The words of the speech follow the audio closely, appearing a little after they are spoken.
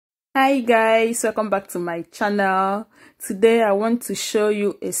Hi guys, welcome back to my channel. Today I want to show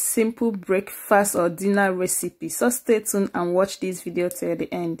you a simple breakfast or dinner recipe, so stay tuned and watch this video till the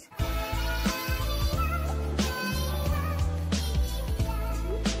end.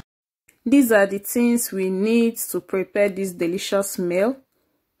 These are the things we need to prepare this delicious meal.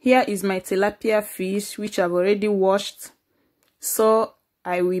 Here is my tilapia fish, which I've already washed, so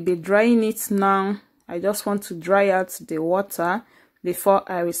I will be drying it now. I just want to dry out the water before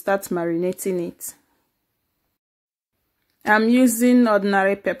I will start marinating it. I'm using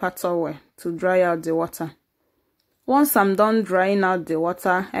ordinary paper towel to dry out the water. Once I'm done drying out the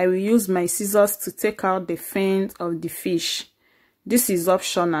water, I will use my scissors to take out the fins of the fish. This is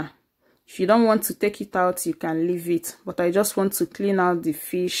optional. If you don't want to take it out, you can leave it, but I just want to clean out the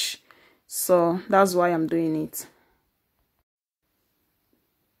fish, so that's why I'm doing it.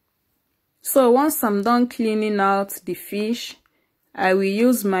 So once I'm done cleaning out the fish, I will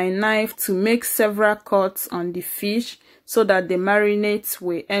use my knife to make several cuts on the fish so that the marinade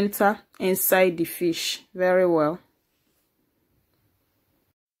will enter inside the fish very well.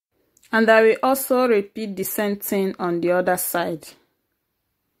 And I will also repeat the same thing on the other side.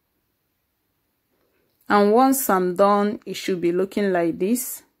 And once I'm done, it should be looking like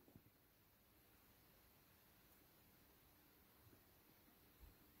this.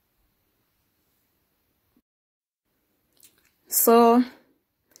 So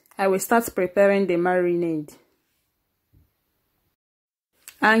I will start preparing the marinade.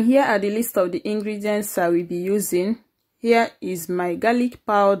 And here are the list of the ingredients I will be using. Here is my garlic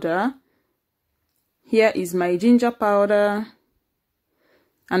powder. Here is my ginger powder.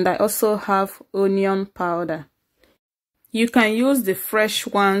 And I also have onion powder. You can use the fresh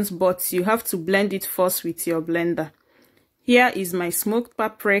ones, but you have to blend it first with your blender. Here is my smoked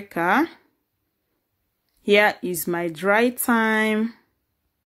paprika. Here is my dried thyme.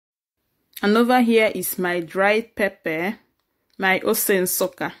 And over here is my dried pepper, my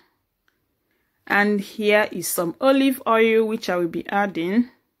soka. And here is some olive oil, which I will be adding.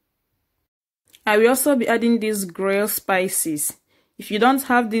 I will also be adding these grilled spices. If you don't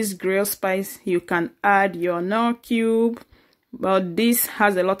have this grilled spice, you can add your nor cube, but this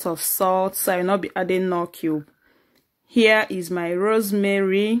has a lot of salt, so I will not be adding nor cube. Here is my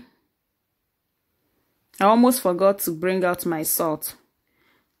rosemary. I almost forgot to bring out my salt,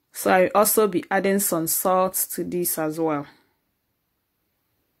 so I will also be adding some salt to this as well.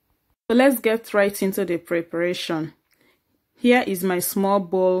 So let's get right into the preparation. Here is my small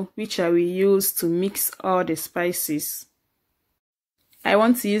bowl, which I will use to mix all the spices. I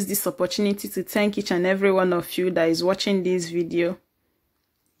want to use this opportunity to thank each and every one of you that is watching this video.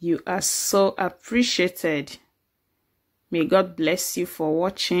 You are so appreciated. May God bless you for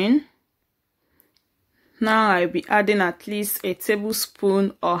watching. Now I'll be adding at least a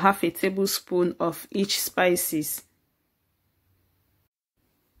tablespoon or half a tablespoon of each spices.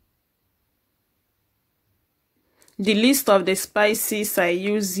 The list of the spices I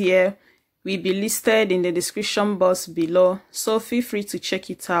use here will be listed in the description box below, so feel free to check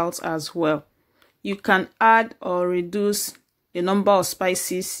it out as well. You can add or reduce the number of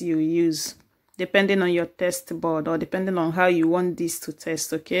spices you use depending on your taste bud or depending on how you want this to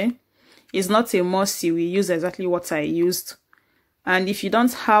taste, okay? It's not a must you will use exactly what I used. And if you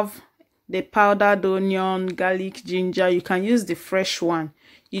don't have the powdered onion, garlic, ginger, you can use the fresh one.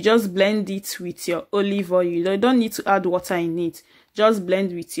 You just blend it with your olive oil. You don't need to add water in it. Just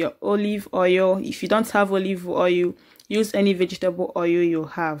blend with your olive oil. If you don't have olive oil, use any vegetable oil you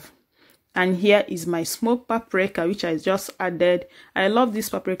have. And here is my smoked paprika, which I just added. I love this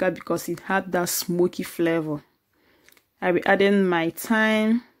paprika because it had that smoky flavor. I'll be adding my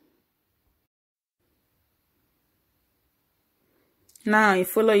thyme. Now I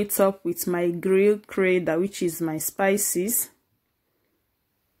follow it up with my grilled crater, which is my spices.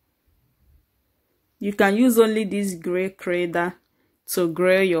 You can use only this grilled crater to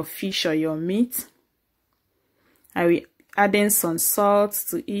grill your fish or your meat. I will add in some salt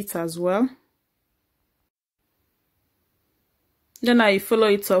to it as well. Then I follow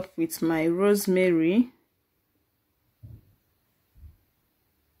it up with my rosemary.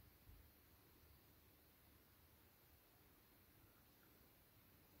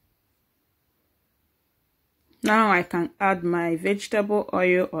 Now I can add my vegetable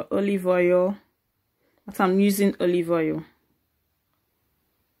oil or olive oil, but I'm using olive oil.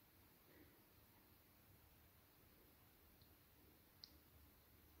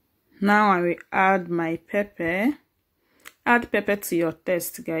 Now I will add my pepper. Add pepper to your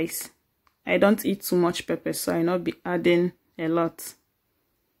taste, guys. I don't eat too much pepper, so I will not be adding a lot.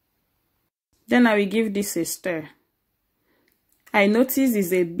 Then I will give this a stir. I notice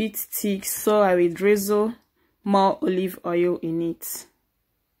it's a bit thick, so I will drizzle more olive oil in it.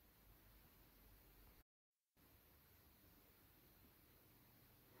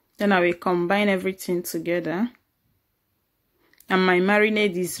 Then I will combine everything together. And my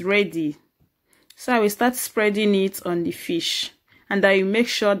marinade is ready. So I will start spreading it on the fish. And I will make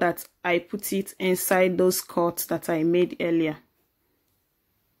sure that I put it inside those cuts that I made earlier.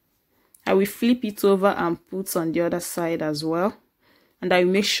 I will flip it over and put on the other side as well. And I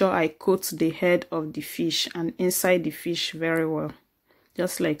will make sure I coat the head of the fish and inside the fish very well.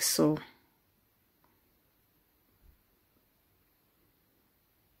 Just like so.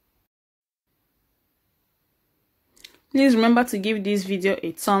 Please remember to give this video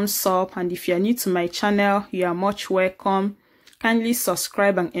a thumbs up, and if you are new to my channel, you are much welcome. Kindly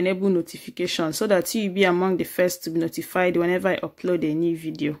subscribe and enable notifications so that you will be among the first to be notified whenever I upload a new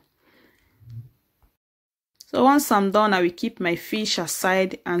video. So once I'm done, I will keep my fish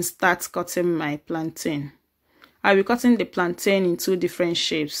aside and start cutting my plantain. I will be cutting the plantain in 2 different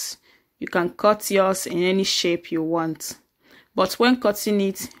shapes. You can cut yours in any shape you want. But when cutting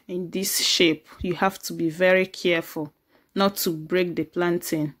it in this shape, you have to be very careful not to break the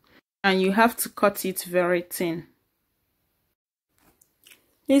plantain, and you have to cut it very thin.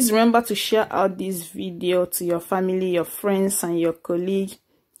 Please remember to share out this video to your family, your friends and your colleagues,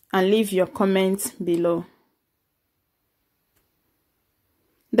 and leave your comments below.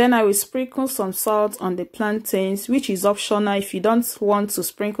 Then I will sprinkle some salt on the plantains, which is optional. If you don't want to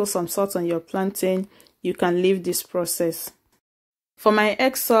sprinkle some salt on your plantain, you can leave this process. For my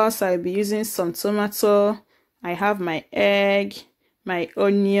egg sauce, I'll be using some tomato. I have my egg, my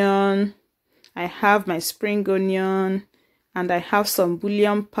onion, I have my spring onion, and I have some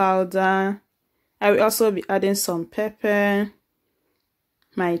bullion powder. I will also be adding some pepper,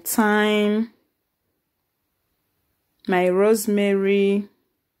 my thyme, my rosemary.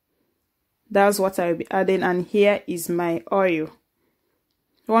 That's what I will be adding, and here is my oil.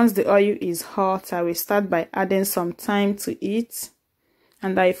 Once the oil is hot, I will start by adding some thyme to it,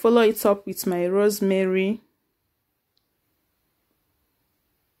 and I follow it up with my rosemary.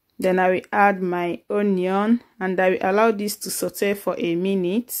 Then I will add my onion, and I will allow this to saute for a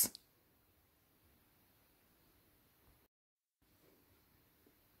minute.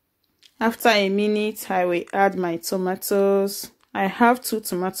 After a minute, I will add my tomatoes. I have 2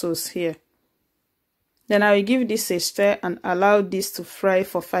 tomatoes here. Then I will give this a stir and allow this to fry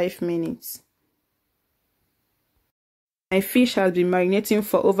for 5 minutes. My fish has been marinating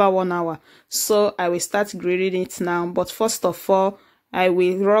for over 1 hour, so I will start grilling it now. But first of all, I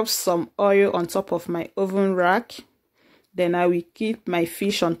will rub some oil on top of my oven rack. Then I will keep my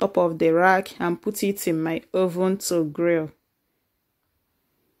fish on top of the rack and put it in my oven to grill.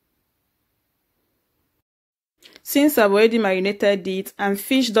 Since I've already marinated it and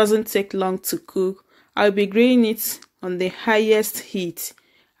fish doesn't take long to cook, I'll be grilling it on the highest heat.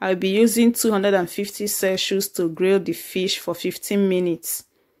 I'll be using 250 Celsius to grill the fish for 15 minutes.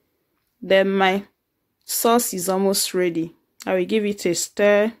 Then my sauce is almost ready. I will give it a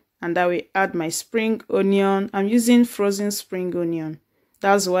stir and I will add my spring onion. I'm using frozen spring onion.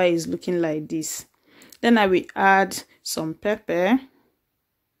 That's why it's looking like this. Then I will add some pepper.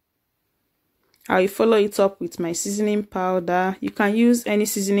 I will follow it up with my seasoning powder. You can use any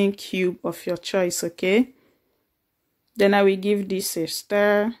seasoning cube of your choice, okay? Then I will give this a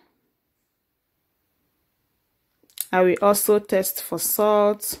stir. I will also test for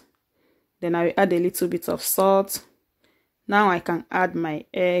salt. Then I will add a little bit of salt. Now I can add my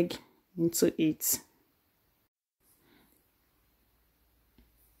egg into it.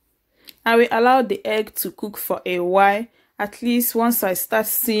 I will allow the egg to cook for a while. At least once I start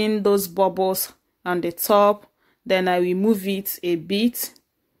seeing those bubbles on the top, then I will move it a bit.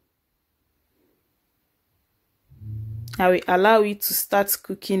 I will allow it to start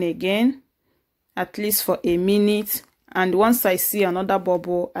cooking again, at least for a minute. And once I see another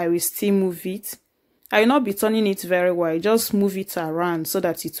bubble, I will still move it. I will not be turning it very well, just move it around so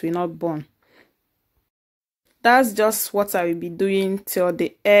that it will not burn. That's just what I will be doing till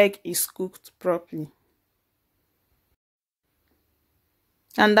the egg is cooked properly.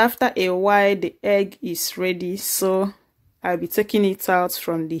 And after a while, the egg is ready, so I'll be taking it out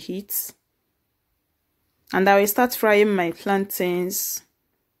from the heat. And I will start frying my plantains.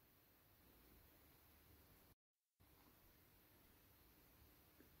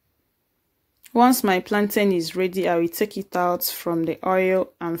 Once my plantain is ready, I will take it out from the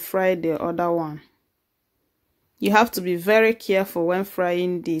oil and fry the other one. You have to be very careful when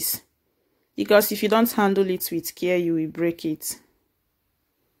frying this, because if you don't handle it with care, you will break it.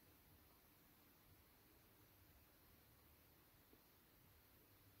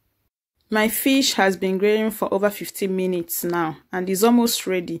 My fish has been grilling for over 15 minutes now and is almost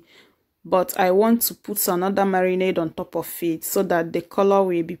ready, but I want to put another marinade on top of it so that the color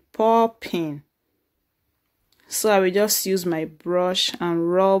will be popping. So I will just use my brush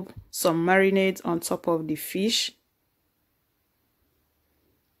and rub some marinade on top of the fish.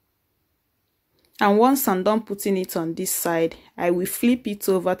 And once I'm done putting it on this side, I will flip it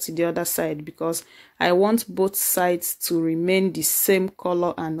over to the other side because I want both sides to remain the same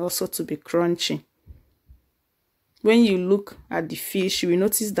color and also to be crunchy. When you look at the fish, you will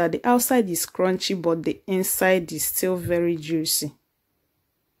notice that the outside is crunchy but the inside is still very juicy.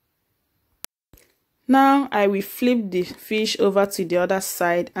 Now I will flip the fish over to the other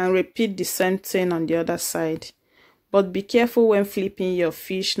side and repeat the same thing on the other side. But be careful when flipping your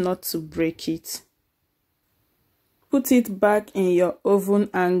fish not to break it. Put it back in your oven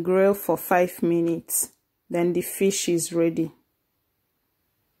and grill for 5 minutes. Then the fish is ready.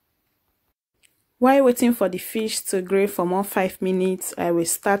 While waiting for the fish to grill for more 5 minutes, I will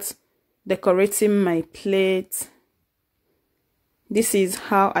start decorating my plate. This is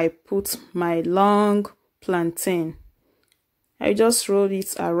how I put my long plantain. I just roll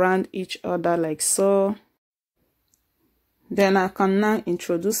it around each other like so. Then I can now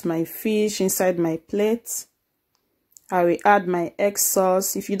introduce my fish inside my plate. I will add my egg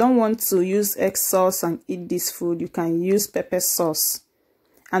sauce. If you don't want to use egg sauce and eat this food, you can use pepper sauce.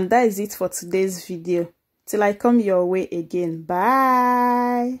 And that is it for today's video. Till I come your way again.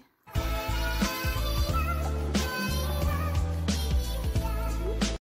 Bye.